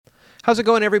How's it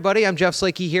going, everybody? I'm Jeff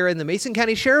Slakey here in the Mason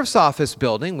County Sheriff's Office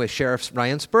building with Sheriff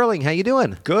Ryan Spurling. How you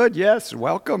doing? Good, yes.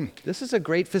 Welcome. This is a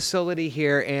great facility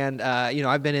here, and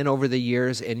I've been in over the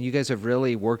years, and you guys have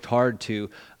really worked hard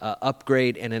to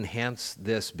upgrade and enhance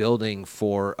this building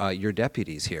for your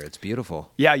deputies here. It's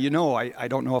beautiful. Yeah, I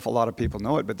don't know if a lot of people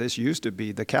know it, but this used to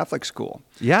be the Catholic school.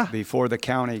 Yeah. Before the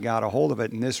county got a hold of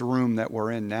it, and this room that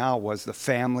we're in now was the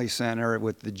family center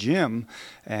with the gym,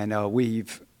 and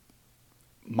we've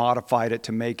modified it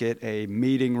to make it a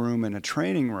meeting room and a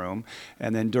training room.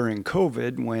 And then during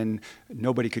COVID, when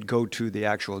nobody could go to the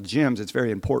actual gyms, it's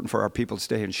very important for our people to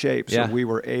stay in shape. So we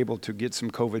were able to get some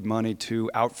COVID money to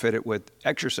outfit it with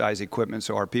exercise equipment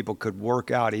so our people could work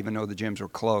out even though the gyms were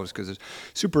closed, because it's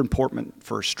super important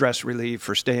for stress relief,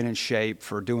 for staying in shape,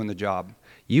 for doing the job.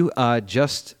 You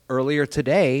just earlier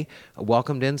today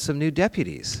welcomed in some new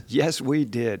deputies. Yes, we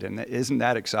did, and isn't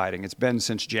that exciting? It's been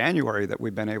since January that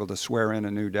we've been able to swear in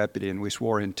a new deputy, and we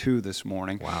swore in 2 this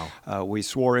morning. Wow. We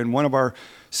swore in one of our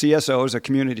CSOs, a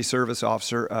community service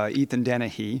officer, Ethan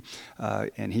Dennehy,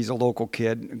 and he's a local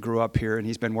kid, grew up here, and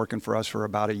he's been working for us for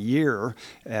about a year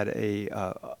at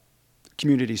a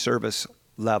community service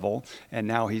level, and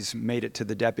now he's made it to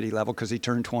the deputy level because he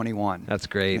turned 21. That's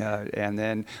great. And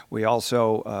then we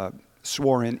also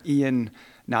swore in Ian,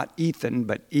 not Ethan,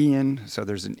 but Ian. So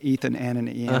there's an Ethan and an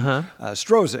Ian.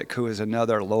 Strozik, who is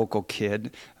another local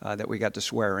kid that we got to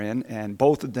swear in. And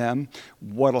both of them,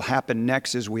 what'll happen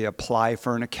next is we apply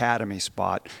for an academy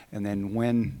spot. And then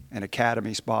when an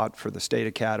academy spot for the state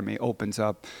academy opens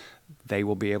up, they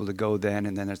will be able to go then,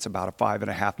 and then it's about a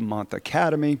 5.5-month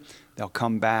academy. They'll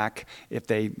come back. If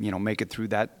they, make it through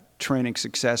that training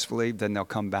successfully, then they'll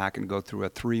come back and go through a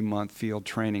 3-month field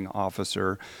training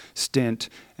officer stint,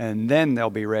 and then they'll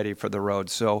be ready for the road.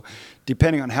 So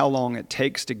depending on how long it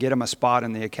takes to get them a spot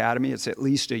in the academy, it's at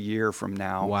least a year from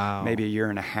now. Wow. Maybe a year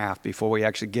and a half before we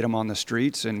actually get them on the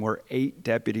streets, and we're 8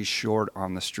 deputies short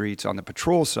on the streets on the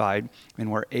patrol side,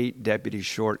 and we're 8 deputies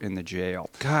short in the jail.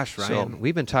 Gosh, Ryan,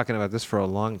 we've been talking about this for a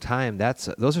long time.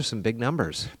 Those are some big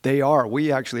numbers. They are.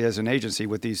 We actually, as an agency,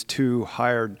 with these 2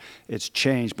 hired, it's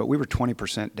changed, but we were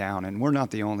 20% down, and we're not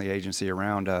the only agency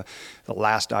around. The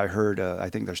last I heard, I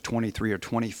think there's 23 or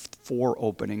 24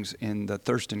 openings in the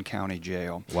Thurston County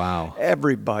Jail. Wow.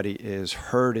 Everybody is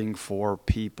hurting for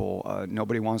people.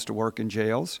 Nobody wants to work in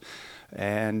jails,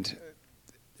 and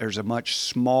there's a much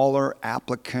smaller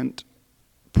applicant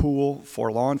pool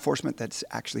for law enforcement that's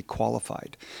actually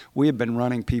qualified. We have been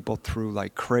running people through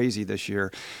like crazy this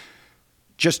year.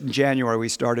 Just in January, we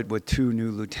started with 2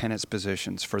 new lieutenant's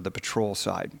positions for the patrol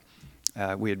side.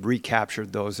 We had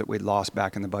recaptured those that we'd lost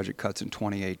back in the budget cuts in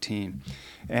 2018.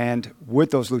 And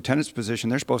with those lieutenant's positions,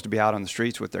 they're supposed to be out on the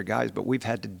streets with their guys, but we've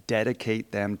had to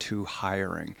dedicate them to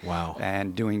hiring. Wow.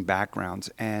 And doing backgrounds.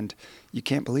 And you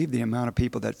can't believe the amount of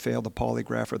people that fail the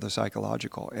polygraph or the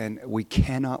psychological. And we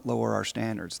cannot lower our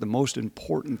standards. The most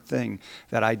important thing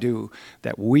that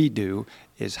we do,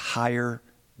 is hire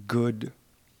good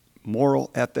moral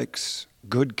ethics,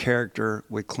 good character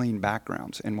with clean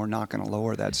backgrounds, and we're not going to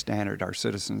lower that standard. Our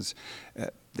citizens,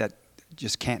 that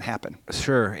just can't happen.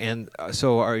 Sure, and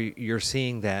so you're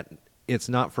seeing that it's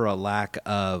not for a lack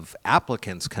of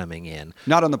applicants coming in?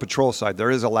 Not on the patrol side.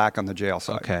 There is a lack on the jail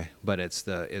side. Okay, but it's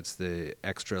the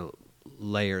extra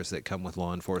layers that come with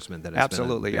law enforcement that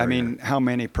absolutely. I mean, how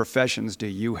many professions do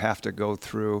you have to go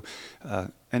through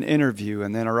an interview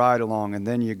and then a ride along, and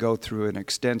then you go through an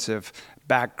extensive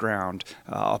background,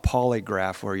 a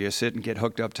polygraph where you sit and get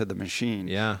hooked up to the machine,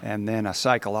 and then a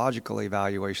psychological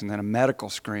evaluation, then a medical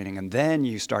screening, and then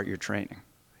you start your training.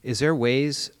 Is there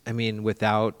ways,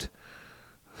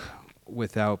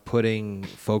 without putting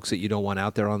folks that you don't want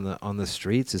out there on the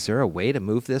streets, is there a way to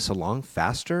move this along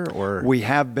faster? Or we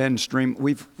have been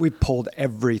we've pulled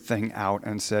everything out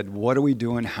and said, what are we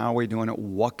doing? How are we doing it?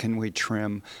 What can we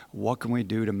trim? What can we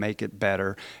do to make it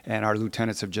better? And our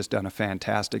lieutenants have just done a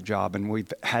fantastic job, and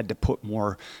we've had to put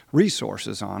more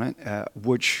resources on it,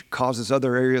 which causes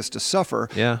other areas to suffer.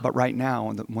 Yeah. But right now,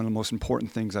 one of the most important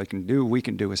things we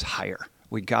can do is hire.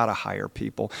 We got to hire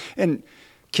people. And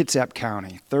Kitsap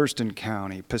County, Thurston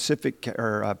County,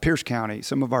 Pierce County,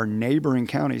 some of our neighboring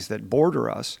counties that border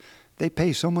us, they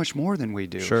pay so much more than we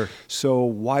do. Sure. So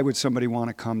why would somebody want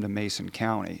to come to Mason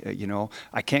County?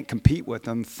 I can't compete with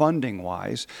them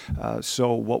funding-wise.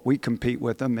 So what we compete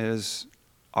with them is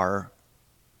our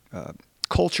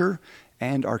culture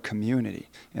and our community.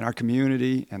 And our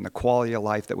community and the quality of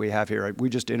life that we have here. We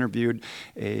just interviewed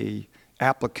a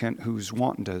applicant who's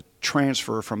wanting to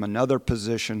transfer from another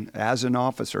position as an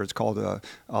officer. It's called a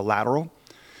lateral.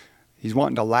 he's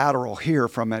wanting to lateral here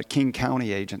from a King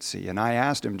County agency. And I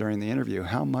asked him during the interview,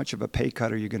 how much of a pay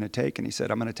cut are you going to take? And he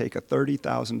said, I'm going to take a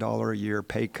 $30,000 a year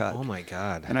pay cut. Oh, my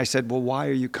God. And I said, well, why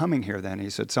are you coming here then? He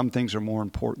said, some things are more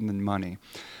important than money.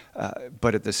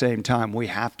 But at the same time, we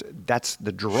have to, that's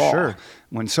the draw. Sure.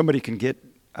 When somebody can get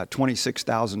a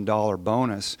 $26,000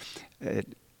 bonus at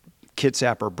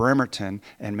Kitsap or Bremerton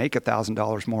and make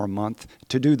 $1,000 more a month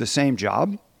to do the same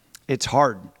job, it's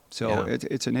hard. So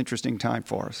it's an interesting time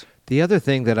for us. The other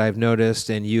thing that I've noticed,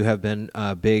 and you have been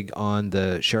big on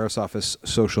the Sheriff's Office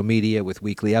social media with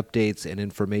weekly updates and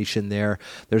information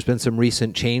there's been some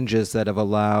recent changes that have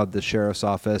allowed the Sheriff's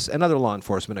Office and other law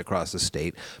enforcement across the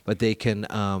state, but they can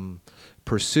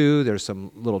pursue. There's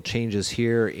some little changes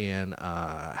here in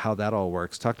how that all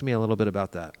works. Talk to me a little bit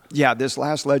about that. Yeah, this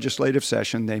last legislative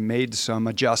session, they made some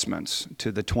adjustments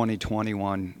to the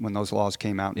 2021, when those laws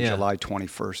came out in July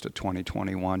 21st of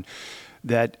 2021,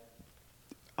 that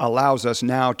allows us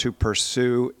now to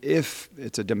pursue, if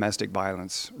it's a domestic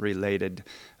violence related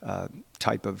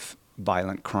type of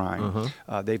violent crime.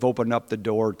 They've opened up the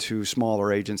door to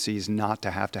smaller agencies not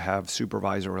to have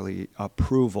supervisory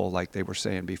approval like they were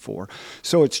saying before.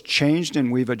 So it's changed,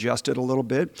 and we've adjusted a little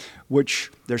bit, which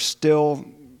they're still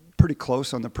pretty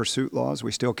close on the pursuit laws.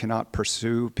 We still cannot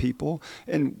pursue people.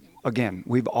 And again,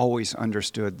 we've always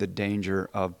understood the danger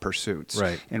of pursuits.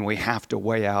 Right. And we have to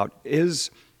weigh out,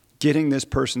 is getting this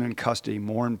person in custody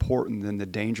more important than the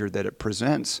danger that it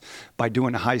presents by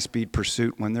doing a high-speed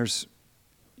pursuit when there's,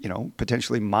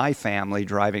 potentially my family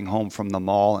driving home from the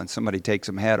mall and somebody takes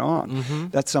them head on.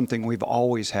 That's something we've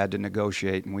always had to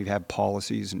negotiate, and we've had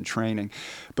policies and training.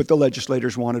 But the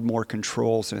legislators wanted more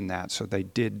controls in that, so they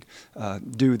did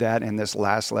do that in this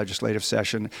last legislative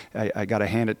session. I got to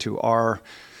hand it to our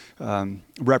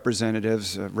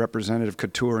representatives. Representative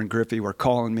Couture and Griffey were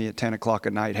calling me at 10 o'clock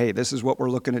at night. Hey, this is what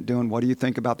we're looking at doing. What do you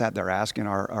think about that? They're asking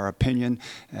our opinion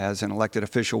as an elected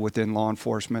official within law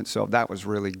enforcement. So that was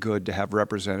really good to have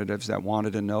representatives that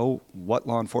wanted to know what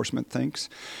law enforcement thinks.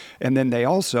 And then they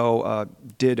also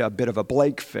did a bit of a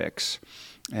Blake fix.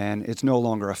 And it's no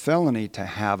longer a felony to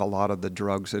have a lot of the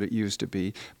drugs that it used to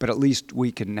be, but at least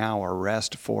we can now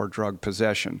arrest for drug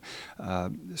possession.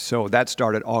 So that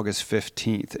started August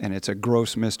 15th, and it's a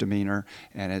gross misdemeanor,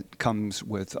 and it comes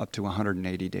with up to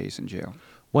 180 days in jail.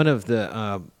 One of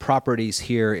the properties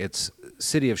here, it's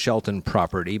City of Shelton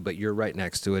property, but you're right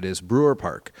next to it, is Brewer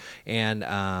Park. And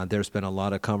there's been a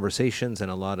lot of conversations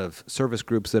and a lot of service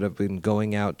groups that have been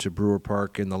going out to Brewer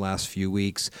Park in the last few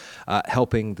weeks,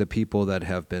 helping the people that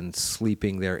have been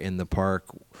sleeping there in the park.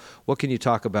 What can you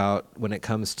talk about when it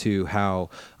comes to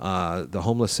how the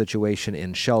homeless situation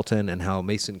in Shelton and how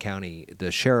Mason County,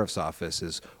 the Sheriff's Office,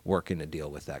 is working to deal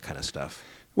with that kind of stuff?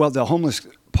 Well, the homeless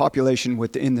population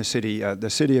within the city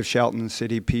of Shelton,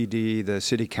 City PD, the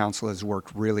city council has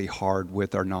worked really hard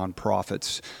with our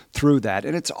nonprofits through that.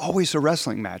 And it's always a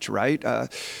wrestling match, right?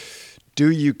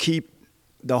 Do you keep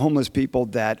the homeless people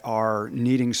that are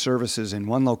needing services in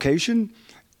one location,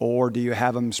 or do you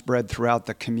have them spread throughout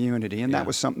the community? And that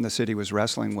was something the city was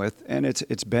wrestling with. And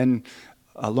it's been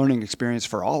a learning experience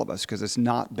for all of us, because it's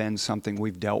not been something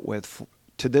we've dealt with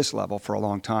to this level for a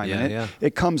long time.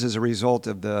 It comes as a result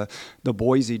of the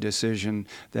Boise decision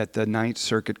that the Ninth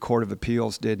Circuit Court of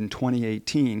Appeals did in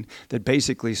 2018 that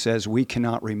basically says we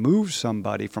cannot remove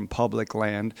somebody from public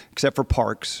land, except for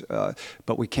parks,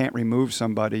 but we can't remove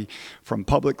somebody from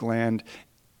public land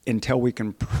until we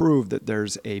can prove that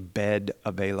there's a bed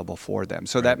available for them.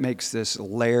 So that makes this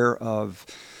layer of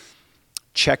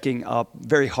checking up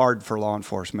very hard for law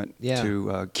enforcement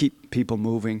to keep people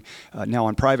moving. Now,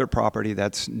 on private property,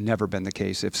 that's never been the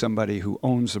case. If somebody who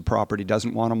owns the property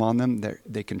doesn't want them on them,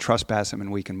 they can trespass them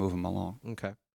and we can move them along. Okay.